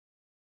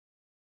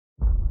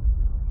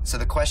So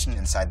the question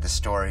inside the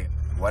story,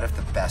 what if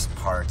the best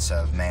parts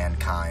of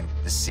mankind,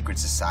 the secret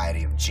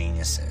society of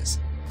geniuses,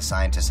 the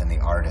scientists and the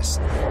artists,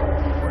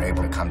 were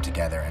able to come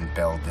together and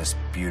build this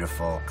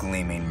beautiful,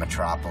 gleaming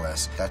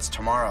metropolis? That's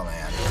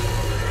Tomorrowland.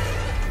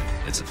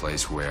 It's a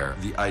place where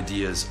the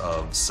ideas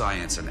of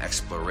science and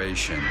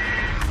exploration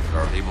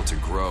are able to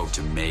grow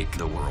to make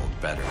the world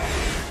better.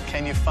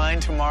 Can you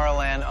find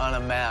Tomorrowland on a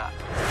map?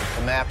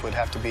 The map would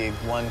have to be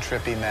one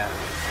trippy map.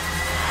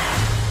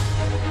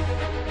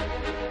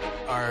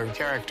 Our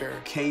character,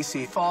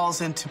 Casey,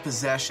 falls into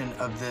possession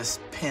of this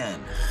pin.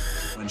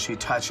 When she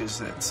touches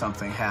it,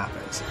 something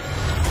happens.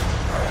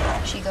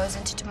 She goes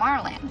into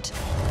Tomorrowland,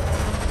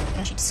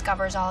 and she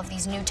discovers all of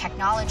these new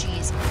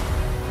technologies.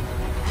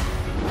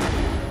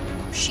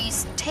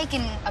 She's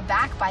taken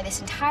aback by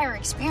this entire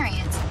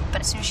experience,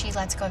 but as soon as she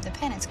lets go of the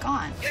pin, it's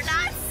gone. You're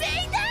not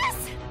seeing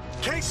this?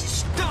 Casey,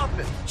 stop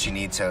it! She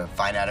needs to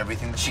find out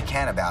everything that she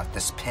can about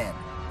this pin,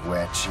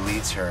 which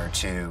leads her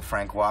to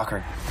Frank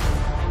Walker.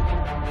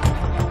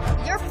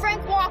 You're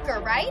Frank Walker,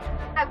 right?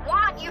 I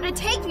want you to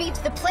take me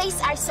to the place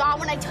I saw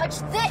when I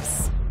touched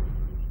this.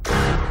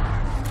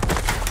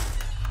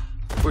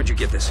 Where'd you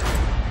get this?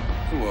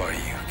 Who are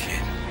you,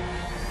 kid?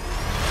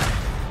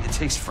 It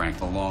takes Frank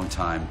a long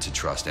time to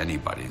trust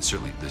anybody, and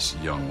certainly this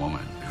young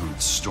woman who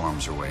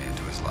storms her way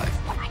into his life.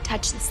 When I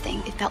touched this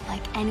thing, it felt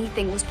like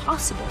anything was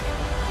possible.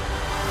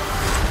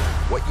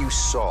 What you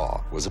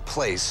saw was a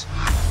place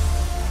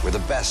where the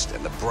best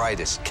and the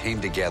brightest came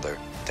together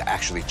to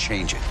actually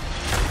change it.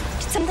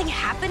 Did something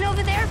happen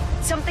over there?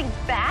 Something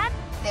bad?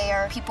 They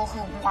are people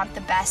who want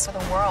the best for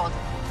the world.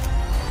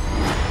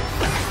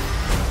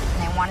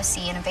 And they want to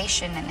see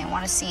innovation, and they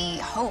want to see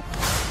hope.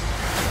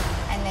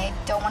 And they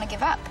don't want to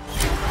give up.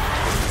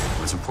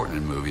 What's important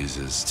in movies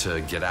is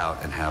to get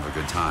out and have a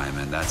good time,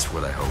 and that's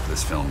what I hope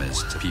this film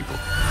is to people.